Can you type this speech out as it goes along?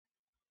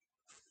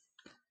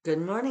Good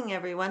morning,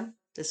 everyone.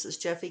 This is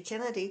Jeffy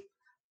Kennedy,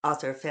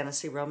 author of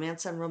fantasy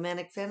romance and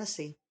romantic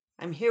fantasy.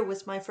 I'm here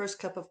with my first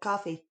cup of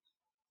coffee,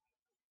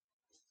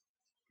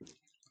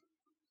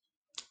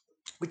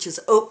 which is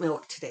oat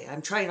milk today.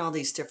 I'm trying all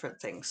these different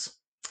things.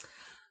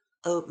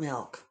 Oat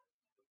milk.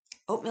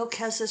 Oat milk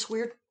has this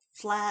weird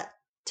flat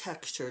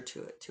texture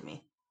to it to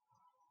me.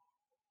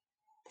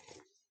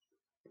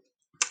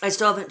 I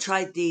still haven't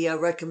tried the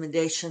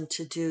recommendation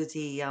to do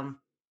the,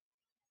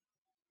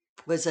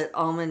 was it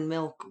almond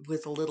milk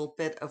with a little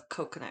bit of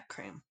coconut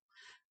cream?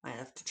 I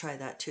have to try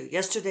that too.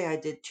 Yesterday I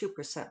did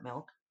 2%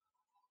 milk.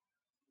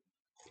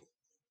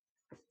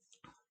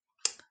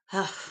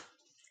 The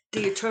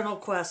eternal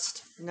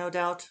quest, no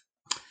doubt.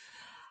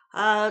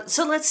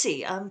 So let's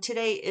see.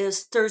 Today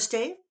is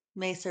Thursday,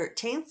 May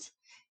 13th,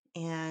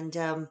 and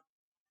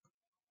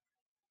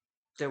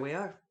there we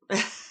are.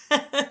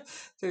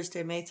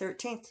 Thursday, May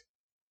 13th.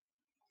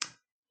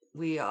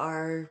 We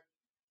are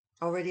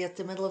already at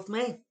the middle of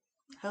May.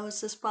 How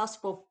is this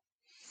possible?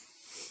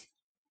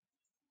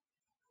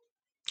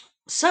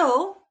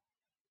 So,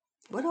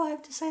 what do I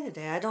have to say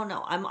today? I don't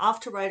know. I'm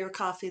off to Ryder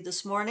Coffee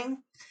this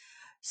morning,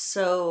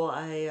 so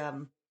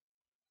I'm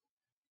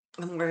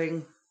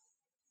wearing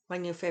my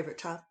new favorite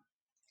top.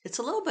 It's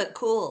a little bit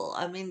cool.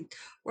 I mean,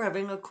 we're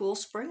having a cool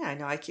spring. I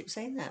know I keep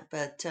saying that,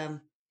 but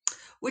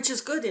which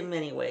is good in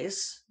many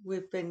ways.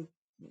 We've been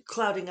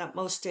clouding up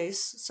most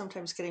days,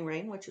 sometimes getting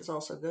rain, which is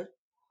also good.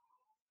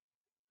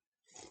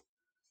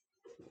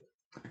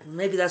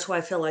 Maybe that's why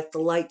I feel like the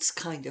light's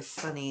kind of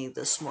funny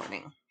this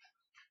morning.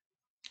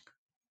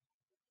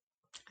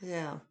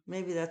 Yeah,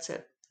 maybe that's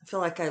it. I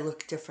feel like I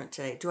look different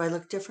today. Do I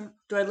look different?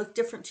 Do I look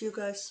different to you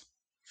guys?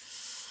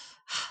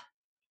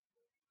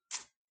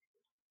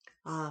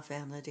 Ah,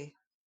 vanity.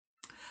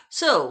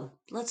 So,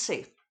 let's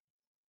see.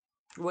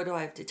 What do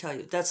I have to tell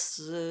you? That's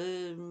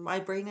my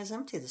brain is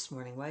empty this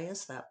morning. Why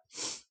is that?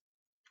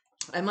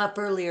 I'm up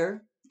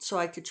earlier so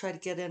I could try to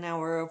get an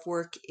hour of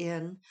work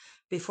in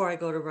before I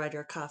go to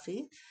Ryder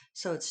Coffee.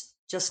 So it's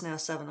just now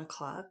 7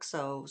 o'clock.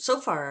 So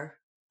far,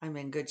 I'm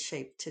in good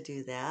shape to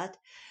do that.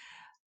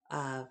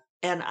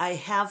 And I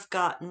have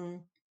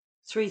gotten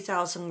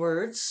 3,000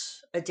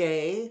 words a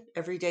day,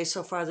 every day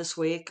so far this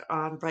week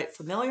on Bright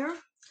Familiar.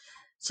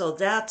 So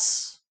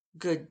that's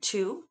good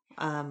too.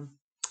 I'm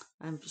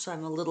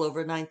a little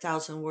over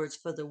 9,000 words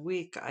for the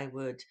week. I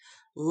would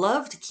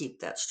love to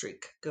keep that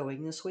streak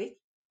going this week.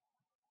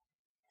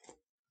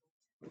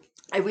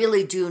 I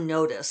really do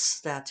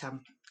notice that,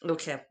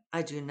 okay,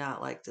 I do not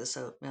like this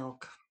oat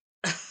milk.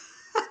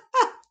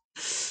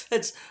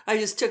 I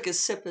just took a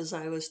sip as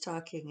I was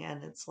talking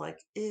and it's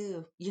like,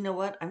 ew, you know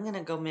what? I'm going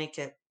to go make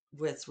it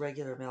with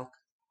regular milk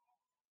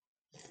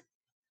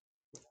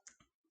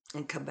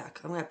and come back.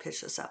 I'm going to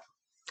pitch this up.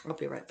 I'll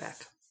be right back.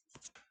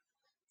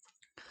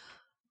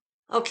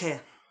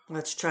 Okay,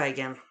 let's try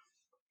again.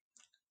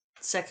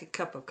 Second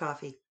cup of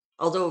coffee.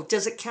 Although,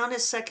 does it count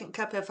as second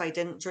cup if I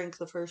didn't drink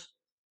the first?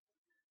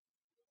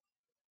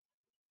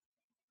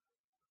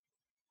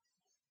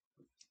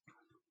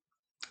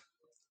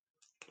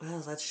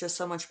 Well, that's just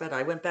so much better.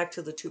 I went back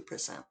to the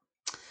 2%.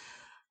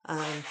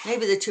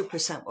 Maybe the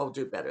 2% will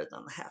do better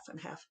than the half and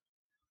half.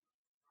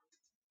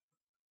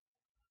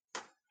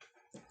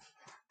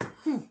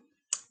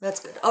 That's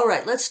good. All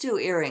right, let's do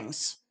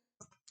earrings.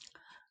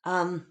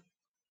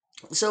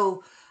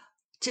 So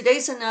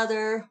today's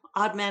another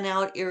odd man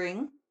out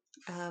earring.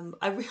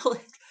 I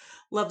really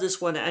love this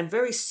one. I'm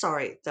very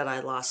sorry that I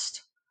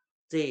lost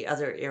the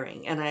other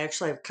earring, and I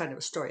actually have kind of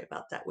a story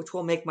about that, which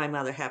will make my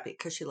mother happy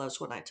because she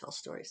loves when I tell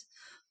stories.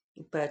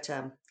 But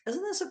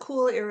isn't this a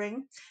cool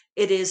earring?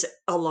 It is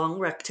a long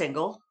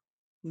rectangle.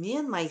 Me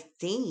and my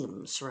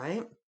themes,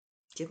 right?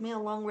 Give me a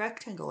long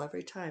rectangle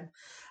every time.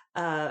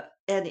 And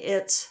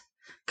it's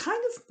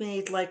kind of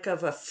made like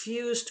of a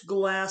fused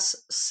glass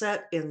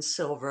set in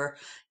silver,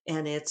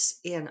 and it's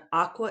in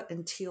aqua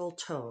and teal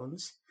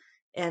tones.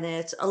 And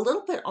it's a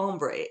little bit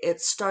ombre.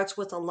 It starts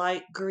with a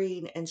light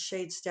green and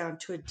shades down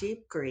to a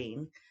deep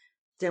green,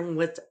 then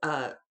with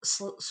a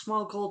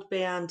small gold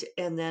band,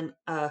 and then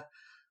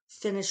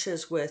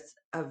finishes with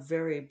a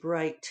very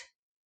bright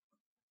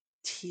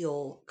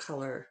teal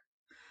color,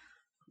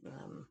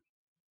 um,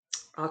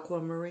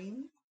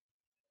 aquamarine,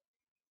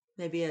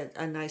 maybe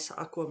a nice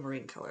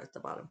aquamarine color at the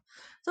bottom.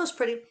 That was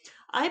pretty.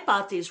 I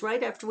bought these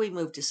right after we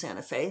moved to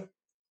Santa Fe.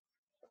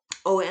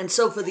 Oh, and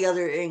so for the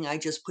other earring, I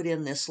just put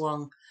in this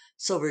long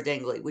silver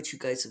dangly, which you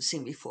guys have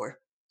seen before.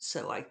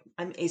 So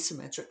I'm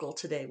asymmetrical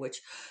today, which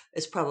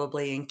is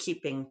probably in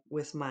keeping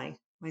with my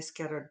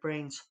scattered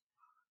brains.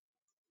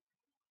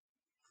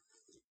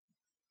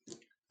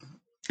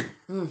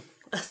 Mm.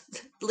 At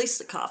least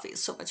the coffee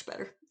is so much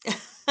better.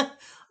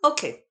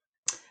 Okay,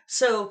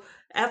 so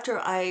after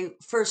I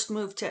first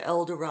moved to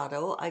El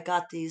Dorado, I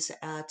got these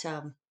at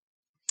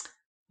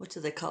what do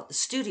they call it? The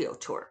studio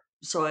tour.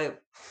 So I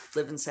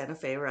live in Santa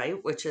Fe,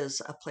 right, which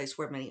is a place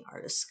where many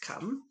artists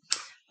come,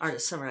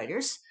 artists and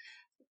writers,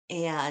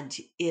 and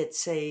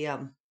it's a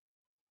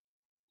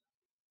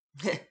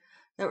that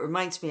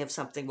reminds me of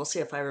something. We'll see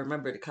if I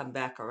remember to come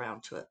back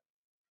around to it.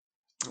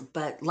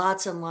 but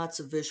lots and lots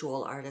of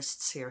visual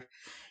artists here,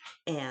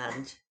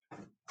 and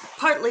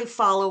partly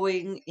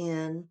following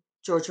in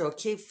Georgia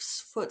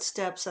O'Keeffe's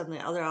footsteps and the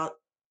other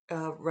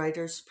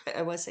writers.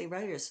 I want to say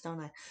writers, don't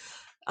I?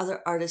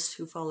 Other artists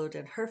who followed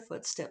in her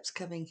footsteps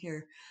coming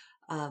here.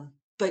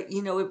 But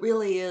it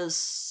really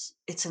is.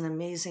 It's an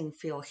amazing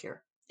feel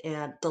here,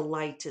 and the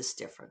light is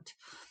different.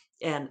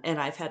 And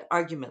I've had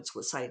arguments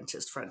with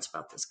scientist friends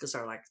about this because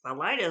they're like, the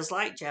light is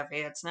light, Jeffy.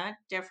 It's not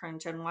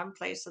different in one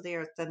place of the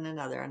earth than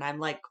another. And I'm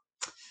like,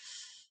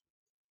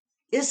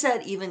 is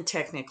that even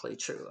technically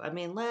true? I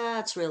mean,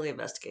 let's really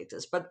investigate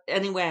this. But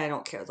anyway, I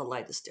don't care. The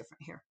light is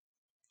different here.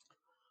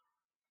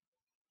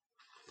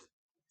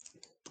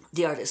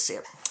 The artists see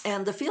it.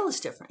 And the feel is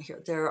different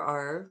here. There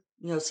are,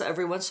 so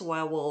every once in a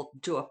while we'll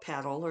do a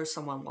panel or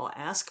someone will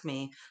ask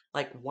me,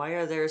 like, why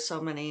are there so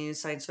many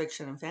science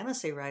fiction and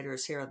fantasy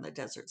writers here in the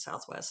desert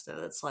Southwest? And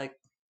it's like,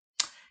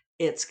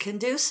 it's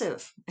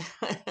conducive.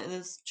 And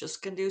it's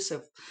just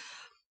conducive.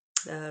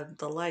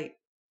 The light.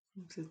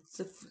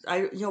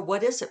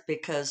 What is it?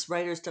 Because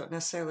writers don't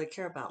necessarily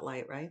care about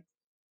light, right?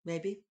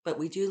 Maybe. But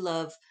we do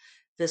love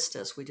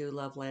vistas. We do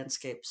love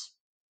landscapes.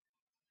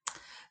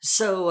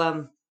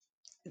 So,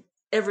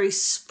 every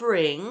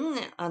spring,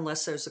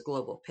 unless there's a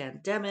global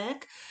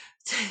pandemic,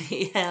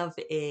 they have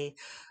a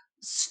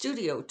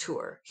studio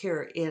tour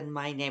here in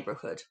my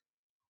neighborhood.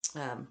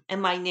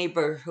 And my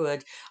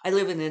neighborhood, I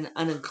live in an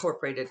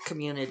unincorporated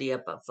community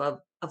of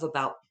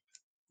about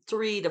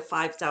 3,000 to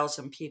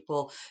 5,000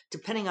 people,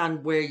 depending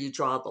on where you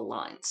draw the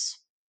lines.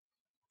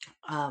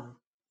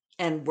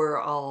 And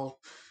we're all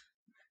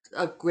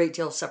a great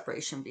deal of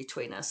separation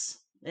between us,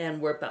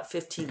 and we're about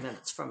 15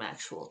 minutes from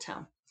actual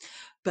town.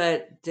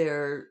 But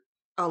there are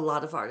a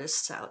lot of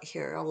artists out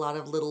here, a lot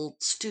of little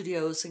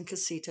studios and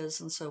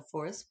casitas and so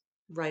forth,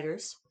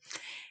 writers.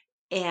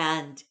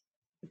 And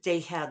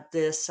they had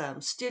this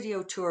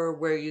studio tour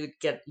where you'd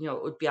get,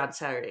 it would be on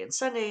Saturday and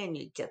Sunday, and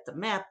you'd get the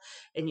map,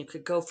 and you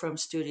could go from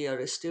studio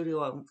to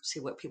studio and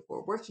see what people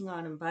were working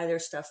on and buy their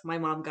stuff. My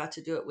mom got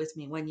to do it with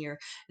me one year,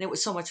 and it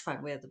was so much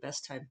fun. We had the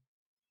best time.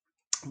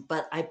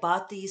 But I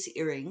bought these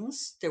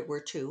earrings. There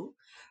were two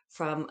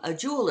from a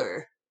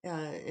jeweler,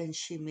 and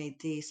she made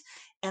these.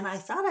 And I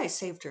thought I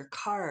saved her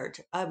card.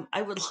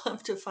 I would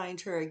love to find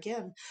her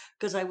again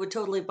because I would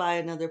totally buy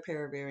another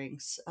pair of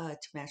earrings to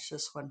match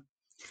this one.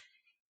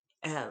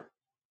 Uh,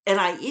 and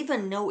I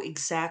even know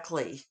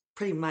exactly,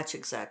 pretty much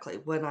exactly,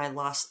 when I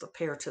lost the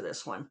pair to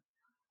this one.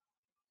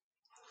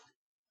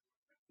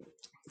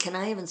 Can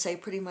I even say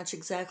pretty much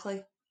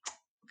exactly?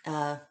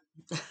 Uh,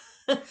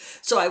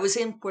 so I was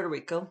in Puerto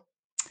Rico,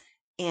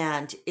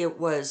 and it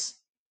was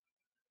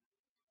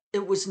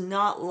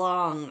not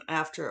long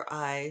after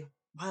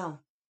wow,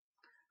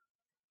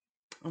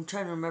 I'm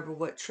trying to remember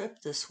what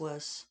trip this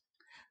was.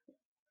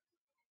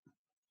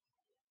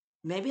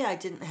 Maybe I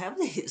didn't have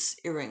these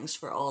earrings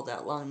for all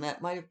that long.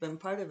 That might have been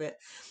part of it.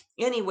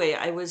 Anyway,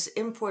 I was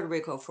in Puerto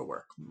Rico for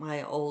work,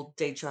 my old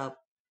day job,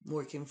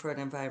 working for an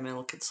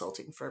environmental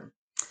consulting firm.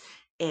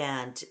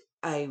 And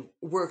I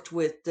worked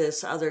with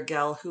this other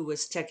gal who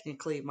was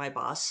technically my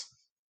boss.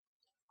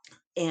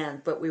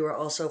 But we were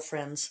also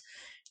friends,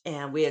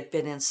 and we had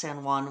been in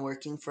San Juan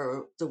working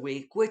for the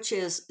week, which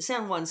is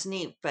San Juan's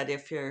neat, but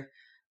if you're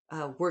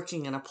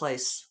working in a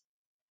place,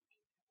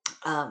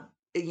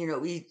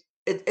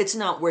 it's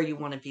not where you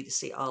want to be to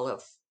see all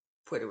of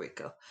Puerto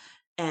Rico.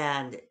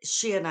 And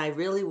she and I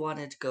really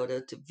wanted to go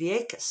to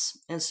Vieques.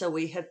 And so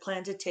we had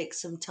planned to take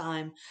some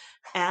time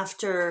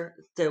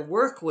after the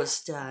work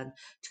was done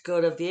to go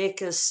to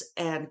Vieques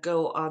and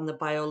go on the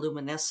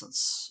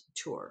bioluminescence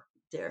tour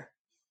there.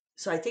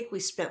 So I think we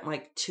spent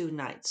like 2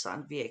 nights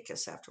on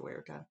Vieques after we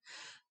were done.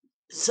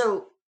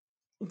 So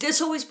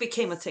this always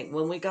became a thing.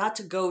 When we got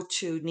to go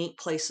to neat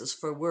places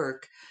for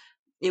work,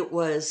 it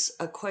was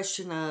a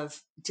question of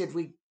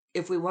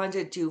if we wanted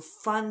to do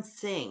fun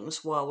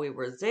things while we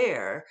were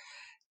there,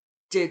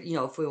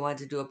 if we wanted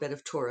to do a bit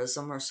of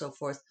tourism or so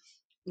forth,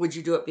 would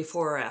you do it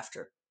before or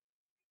after?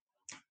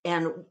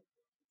 And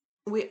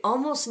we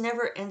almost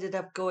never ended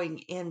up going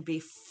in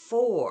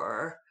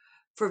before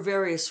for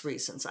various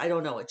reasons. I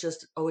don't know. It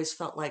just always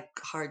felt like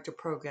hard to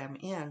program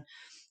in.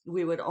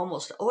 We would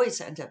almost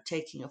always end up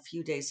taking a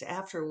few days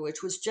after,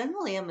 which was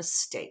generally a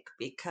mistake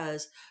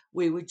because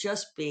we would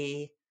just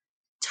be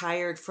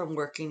tired from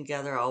working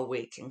together all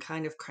week and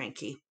kind of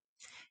cranky.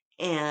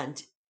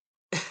 And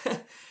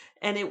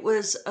and it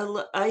was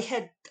I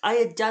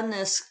had done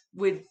this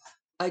with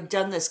I'd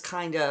done this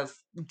kind of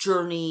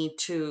journey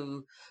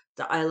to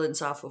the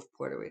islands off of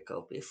Puerto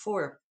Rico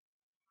before,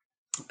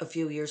 a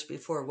few years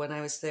before, when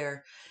I was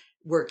there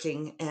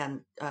working,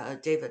 and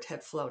David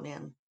had flown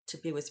in to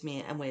be with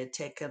me, and we had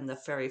taken the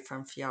ferry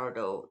from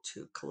Fiardo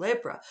to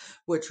Culebra,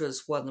 which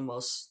was one of the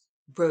most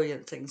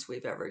brilliant things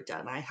we've ever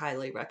done. I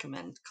highly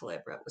recommend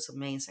Culebra. It was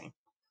amazing.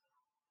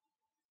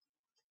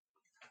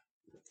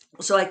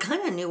 So I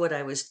kind of knew what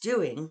I was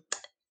doing,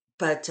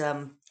 but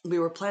we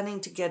were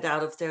planning to get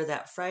out of there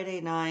that Friday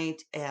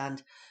night,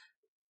 and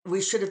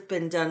we should have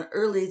been done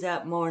early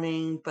that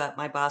morning, but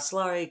my boss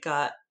Laurie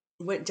got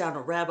went down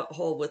a rabbit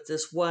hole with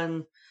this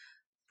one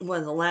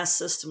of the last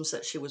systems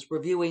that she was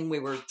reviewing. We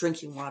were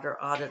drinking water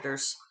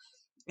auditors,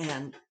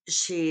 and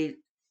she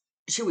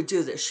would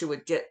do this. She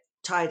would get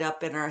tied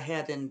up in her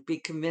head and be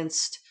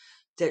convinced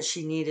that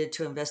she needed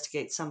to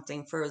investigate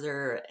something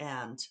further.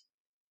 And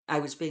I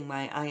was being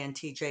my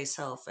INTJ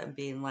self and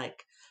being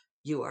like,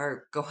 you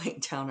are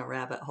going down a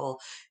rabbit hole.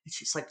 And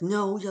she's like,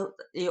 no,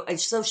 and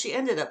so she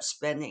ended up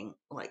spending,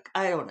 like,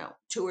 I don't know,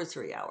 2 or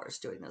 3 hours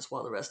doing this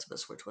while the rest of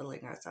us were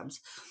twiddling our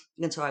thumbs.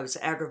 And so I was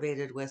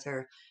aggravated with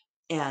her.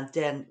 And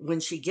then when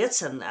she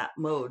gets in that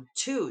mode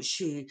too,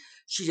 she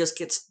just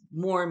gets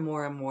more and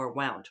more and more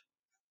wound.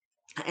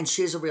 And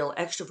she's a real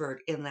extrovert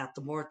in that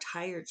the more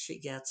tired she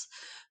gets,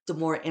 the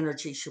more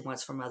energy she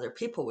wants from other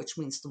people, which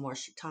means the more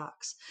she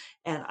talks.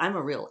 And I'm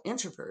a real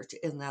introvert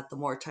in that the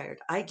more tired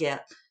I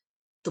get,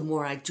 the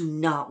more I do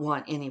not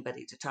want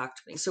anybody to talk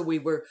to me. So we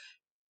were,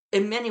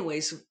 in many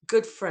ways,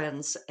 good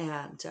friends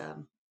and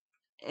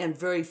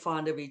very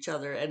fond of each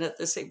other. And at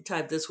the same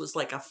time, this was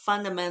like a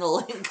fundamental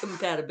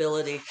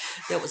incompatibility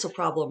that was a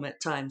problem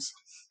at times.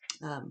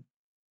 Um,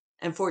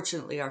 and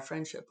fortunately, our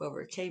friendship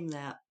overcame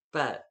that.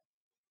 But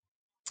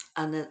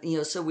and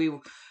then, so we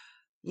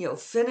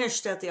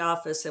finished at the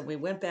office and we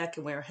went back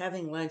and we were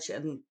having lunch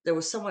and there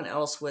was someone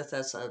else with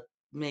us,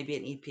 maybe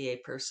an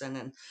EPA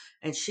person,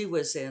 and she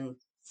was in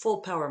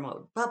full power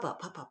mode,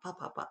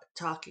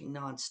 talking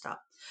nonstop.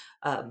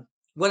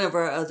 One of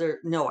our other,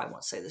 no, I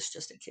won't say this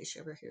just in case she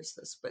ever hears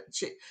this, but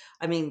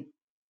I mean,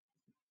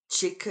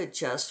 she could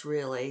just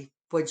really,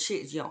 when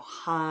she,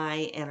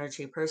 high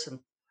energy person.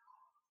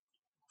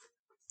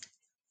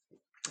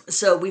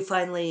 So we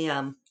finally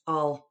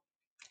all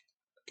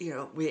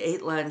we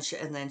ate lunch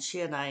and then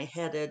she and I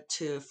headed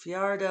to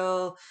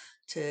Fiardo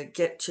to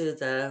get to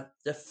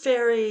the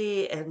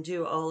ferry and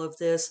do all of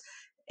this.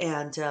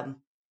 And,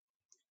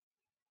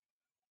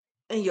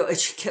 and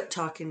she kept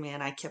talking to me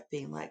and I kept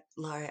being like,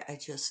 Laurie,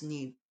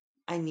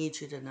 I need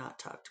you to not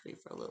talk to me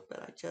for a little bit.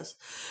 I just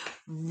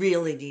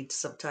really need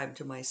some time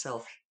to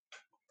myself.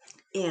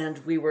 And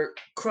we were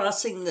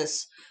crossing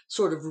this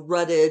sort of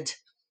rutted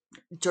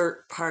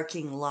dirt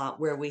parking lot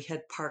where we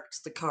had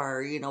parked the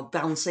car,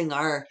 bouncing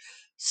our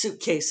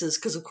suitcases,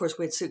 because of course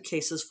we had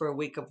suitcases for a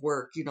week of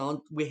work, and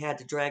we had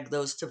to drag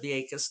those to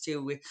Vieques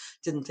too. We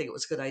didn't think it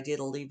was a good idea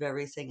to leave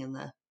everything in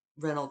the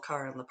rental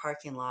car in the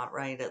parking lot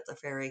right at the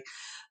ferry.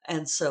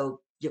 And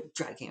so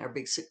dragging our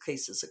big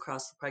suitcases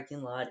across the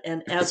parking lot.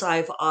 And as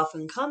I've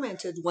often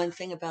commented, one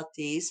thing about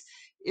these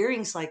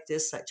earrings like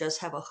this that just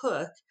have a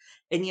hook,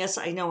 and yes,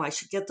 I know I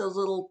should get those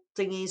little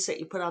thingies that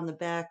you put on the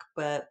back,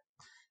 but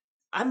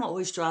I'm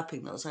always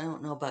dropping those. I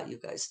don't know about you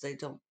guys. They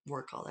don't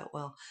work all that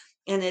well.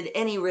 And at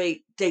any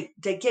rate, they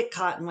get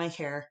caught in my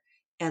hair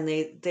and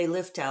they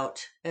lift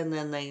out and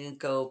then they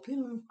go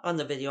boom. On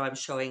the video. I'm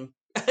showing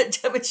a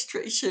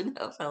demonstration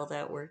of how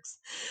that works.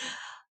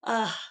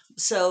 Uh,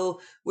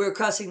 so we were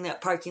crossing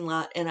that parking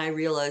lot and I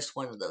realized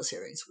one of those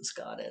earrings was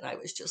gone and I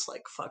was just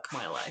like, fuck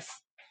my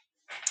life,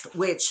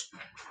 which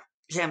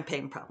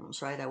champagne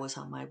problems, right? I was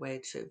on my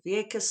way to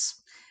Vieques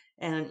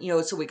and,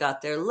 so we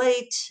got there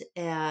late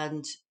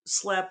and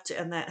slept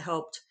and that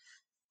helped.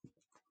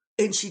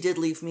 And she did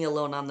leave me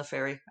alone on the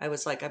ferry. I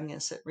was like, I'm going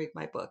to sit and read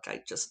my book.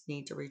 I just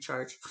need to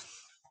recharge.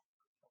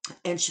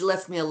 And she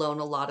left me alone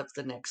a lot of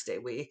the next day.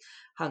 We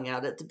hung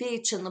out at the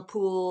beach and the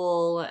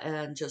pool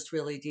and just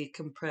really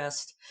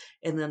decompressed.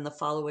 And then the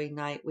following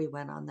night, we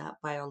went on that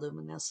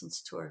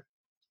bioluminescence tour.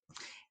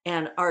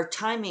 And our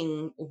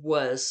timing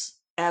was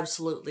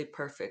absolutely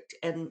perfect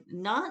and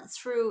not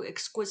through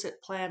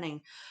exquisite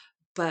planning,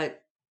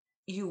 but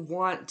you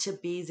want to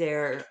be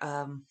there.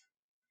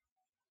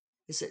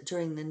 Is it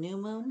during the new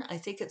moon? I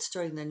think it's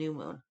during the new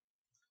moon.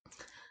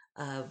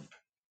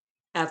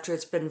 After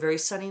it's been very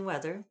sunny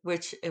weather,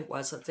 which it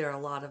wasn't there a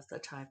lot of the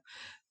time,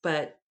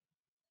 but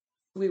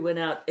we went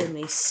out in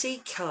these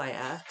sea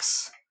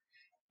kayaks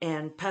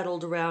and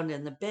paddled around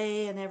in the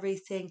bay and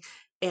everything.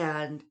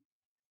 And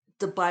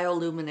the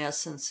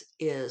bioluminescence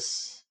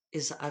is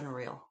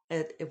unreal.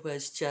 It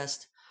was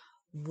just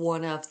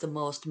one of the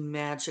most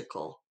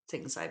magical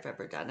things I've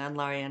ever done. And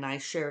Larry and I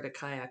shared a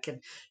kayak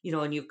and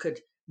you could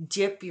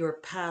dip your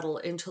paddle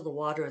into the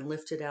water and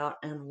lift it out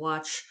and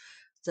watch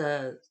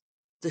the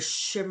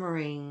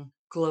shimmering,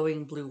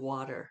 glowing blue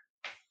water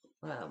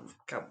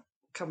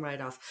come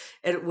right off.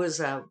 And it was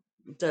I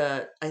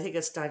think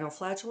it's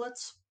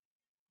dinoflagellates,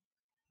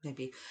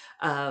 maybe.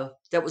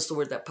 That was the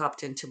word that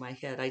popped into my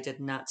head. I did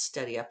not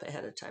study up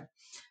ahead of time.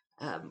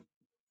 Um,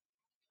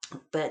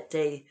 but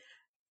they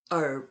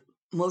are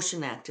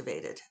motion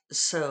activated.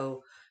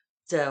 So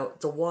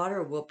the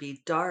water will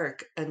be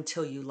dark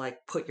until you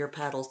like put your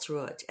paddle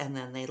through it and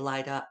then they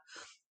light up.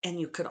 And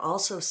you could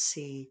also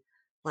see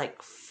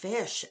like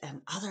fish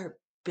and other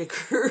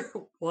bigger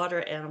water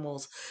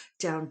animals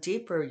down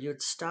deeper.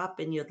 You'd stop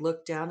and you'd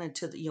look down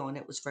into and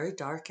it was very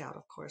dark out,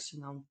 of course,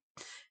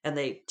 and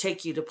they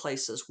take you to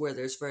places where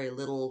there's very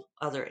little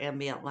other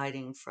ambient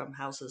lighting from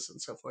houses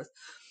and so forth.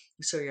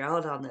 So you're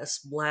out on this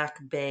black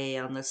bay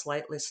on this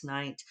lightless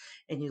night,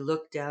 and you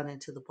look down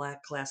into the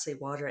black glassy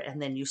water,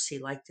 and then you see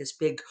like this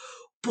big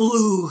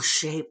blue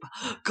shape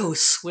go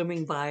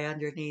swimming by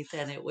underneath,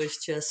 and it was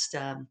just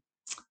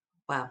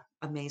wow,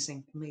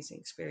 amazing, amazing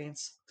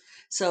experience.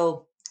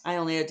 So I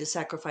only had to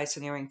sacrifice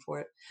an earring for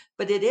it,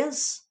 but it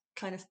is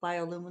kind of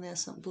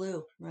bioluminescent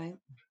blue, right?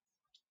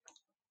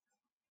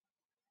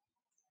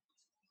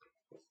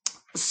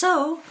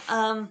 So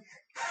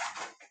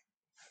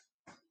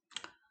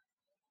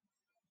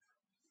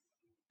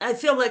I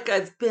feel like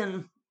I've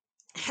been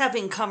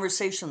having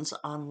conversations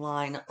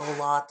online a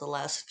lot the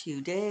last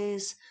few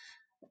days,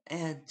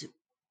 and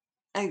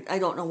I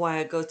don't know why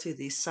I go through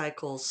these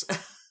cycles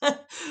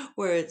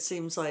where it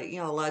seems like,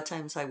 a lot of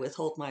times I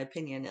withhold my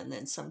opinion and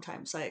then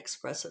sometimes I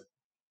express it.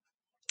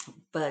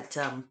 But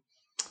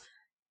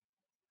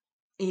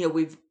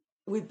we've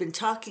been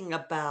talking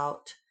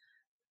about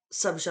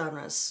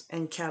subgenres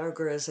and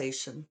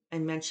categorization. I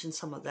mentioned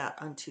some of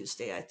that on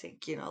Tuesday, I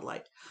think,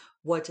 like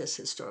what does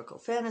historical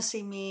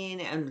fantasy mean?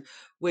 And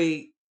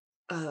we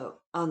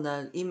on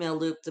the email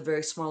loop, the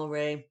very small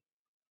array,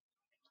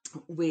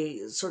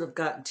 we sort of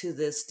got into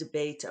this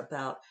debate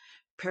about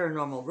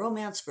paranormal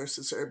romance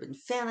versus urban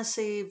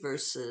fantasy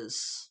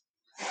versus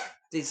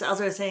these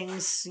other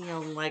things,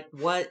 like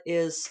what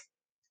is,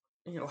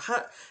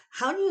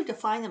 how do you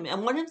define them?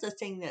 And one of the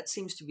things that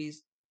seems to be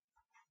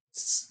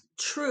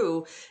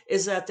true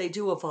is that they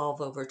do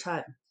evolve over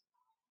time.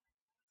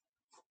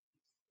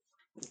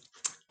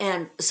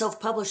 And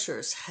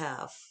self-publishers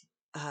have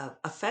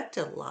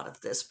affected a lot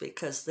of this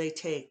because they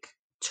take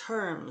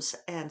terms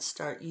and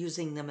start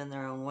using them in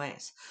their own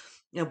ways.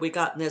 We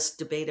got in this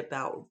debate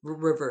about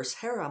reverse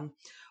harem,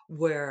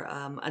 where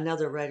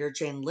another writer,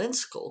 Jane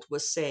Linskold,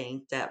 was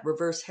saying that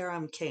reverse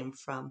harem came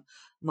from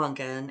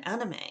manga and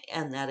anime,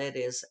 and that it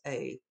is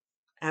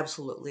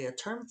absolutely a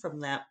term from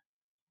that.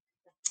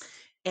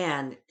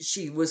 And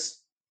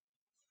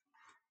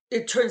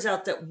it turns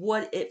out that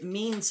what it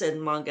means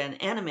in manga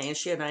and anime, and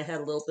she and I had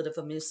a little bit of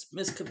a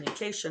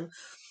miscommunication,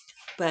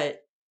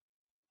 but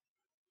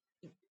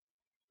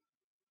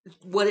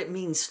what it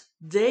means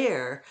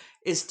there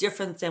is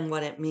different than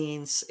what it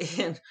means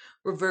in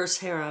reverse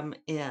harem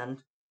in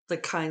the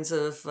kinds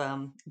of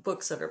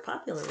books that are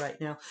popular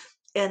right now.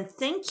 And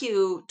thank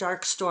you,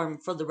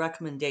 Darkstorm, for the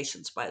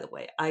recommendations, by the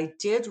way. I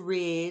did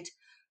read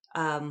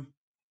um,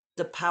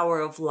 The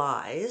Power of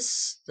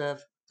Lies, the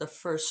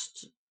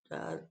first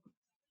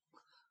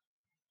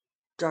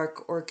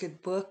Dark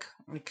Orchid book.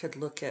 We could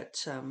look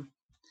at,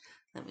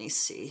 let me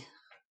see.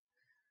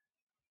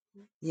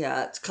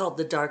 Yeah, it's called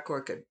The Dark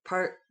Orchid.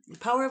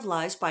 Power of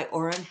Lies by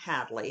Orrin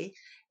Hadley.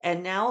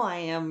 And now I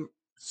am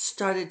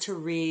started to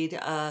read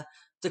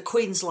The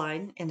Queen's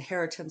Line,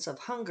 Inheritance of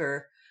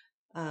Hunger,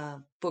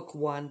 book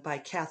one by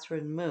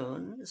Catherine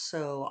Moon.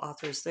 So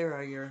authors, there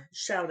are your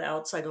shout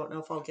outs. I don't know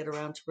if I'll get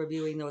around to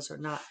reviewing those or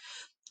not.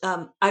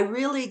 I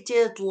really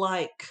did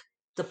like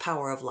The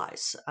Power of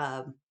Lies.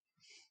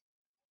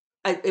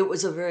 It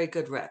was a very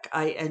good rec.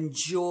 I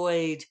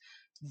enjoyed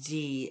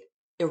the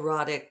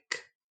erotic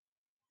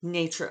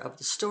nature of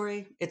the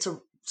story.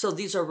 So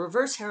these are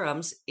reverse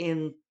harems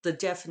in the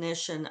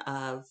definition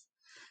of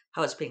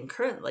how it's being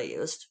currently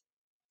used,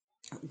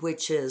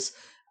 which is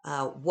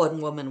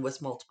one woman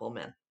with multiple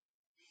men.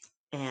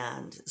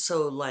 And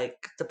so,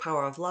 like The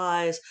Power of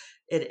Lies,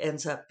 it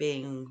ends up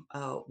being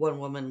one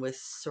woman with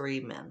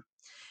three men.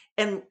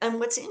 And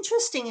what's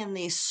interesting in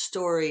these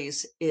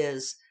stories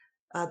is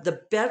the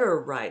better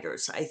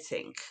writers, I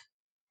think.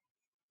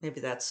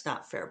 Maybe that's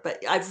not fair,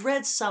 but I've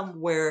read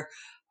some where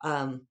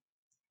um,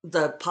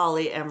 the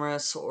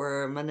polyamorous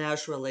or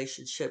menage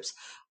relationships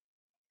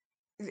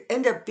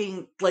end up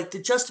being like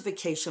the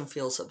justification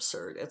feels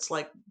absurd. It's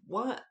like,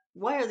 what?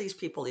 Why are these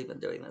people even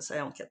doing this? I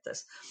don't get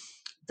this.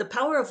 The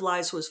Power of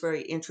Lies was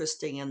very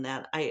interesting in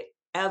that I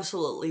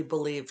absolutely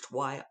believed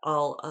why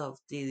all of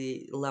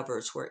the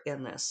lovers were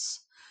in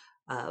this.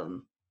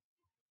 Um,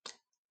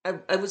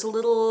 I was a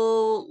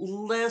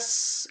little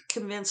less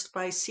convinced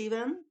by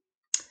Sivan,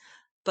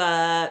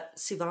 I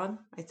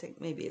think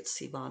maybe it's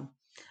Sivan.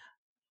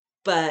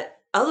 But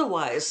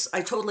otherwise,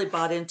 I totally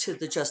bought into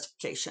the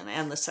justification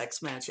and the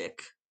sex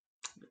magic.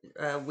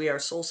 We are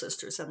soul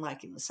sisters and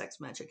liking the sex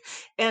magic,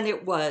 and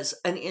it was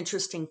an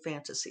interesting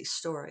fantasy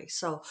story.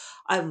 So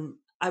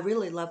I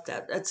really love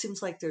that. It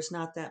seems like there's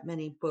not that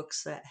many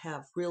books that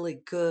have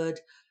really good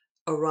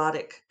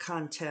erotic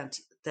content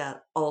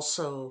that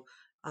also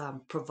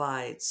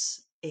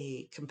provides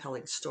a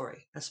compelling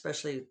story,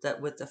 especially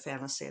that with the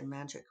fantasy and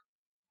magic.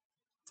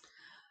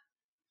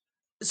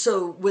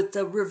 So with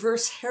the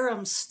reverse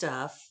harem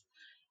stuff,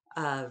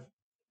 uh,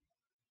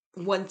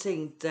 one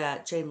thing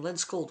that Jane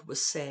Linskold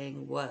was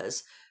saying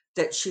was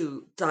that she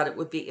thought it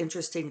would be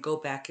interesting to go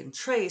back and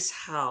trace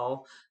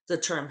how the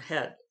term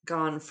had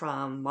gone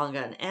from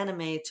manga and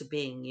anime to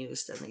being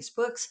used in these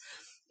books.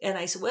 And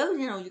I said, well,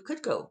 you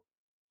could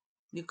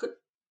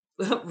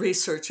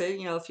research it,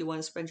 if you want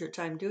to spend your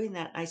time doing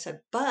that. I said,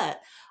 but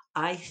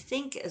I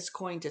think it's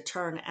going to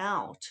turn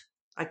out,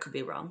 I could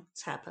be wrong,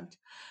 it's happened,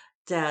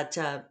 that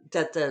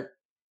the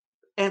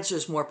answer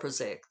is more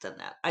prosaic than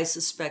that. I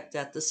suspect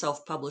that the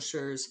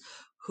self-publishers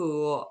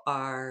who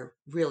are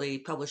really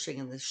publishing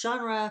in this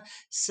genre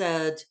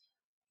said,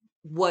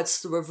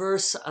 what's the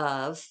reverse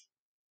of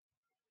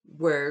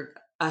where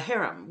a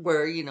harem,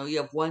 where, you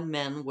have one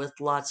man with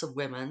lots of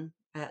women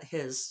at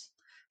his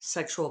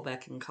sexual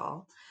beck and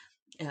call.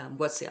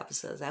 What's the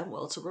opposite of that?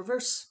 Well, it's a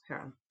reverse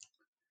harem.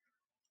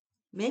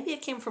 Maybe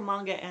it came from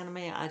manga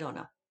anime, I don't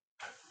know.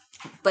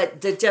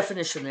 But the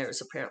definition there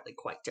is apparently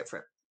quite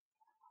different.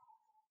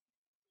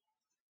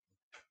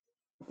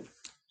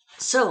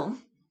 So,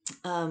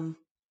 and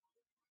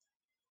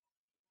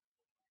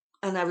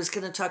I was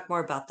going to talk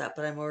more about that,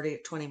 but I'm already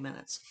at 20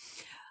 minutes.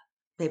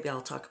 Maybe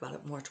I'll talk about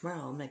it more tomorrow.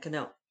 I'll make a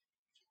note.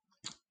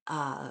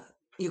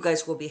 You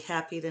guys will be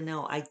happy to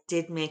know I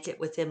did make it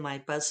within my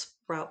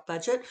Buzzsprout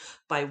budget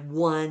by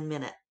 1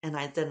 minute, and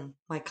then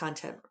my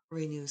content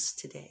renews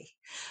today.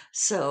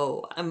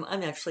 So I'm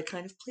actually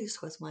kind of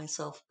pleased with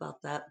myself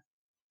about that.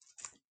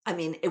 I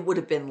mean, it would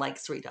have been like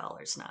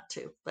 $3 not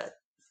to, but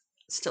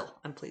still,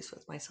 I'm pleased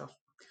with myself.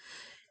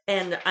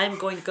 And I'm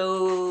going to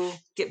go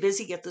get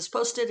busy, get this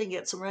posted, and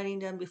get some writing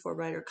done before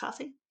Writer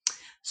Coffee.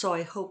 So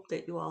I hope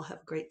that you all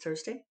have a great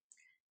Thursday.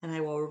 And I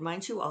will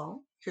remind you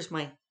all, here's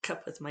my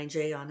cup with my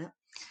J on it.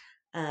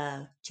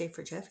 J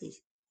for Jeffy.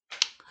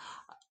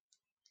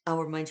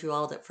 I'll remind you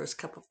all that First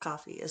Cup of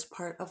Coffee is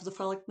part of the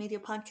Frolic Media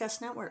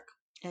Podcast Network.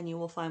 And you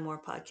will find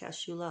more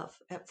podcasts you love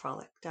at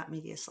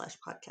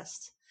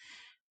frolic.media/podcasts.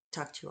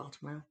 Talk to you all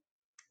tomorrow.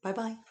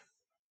 Bye-bye.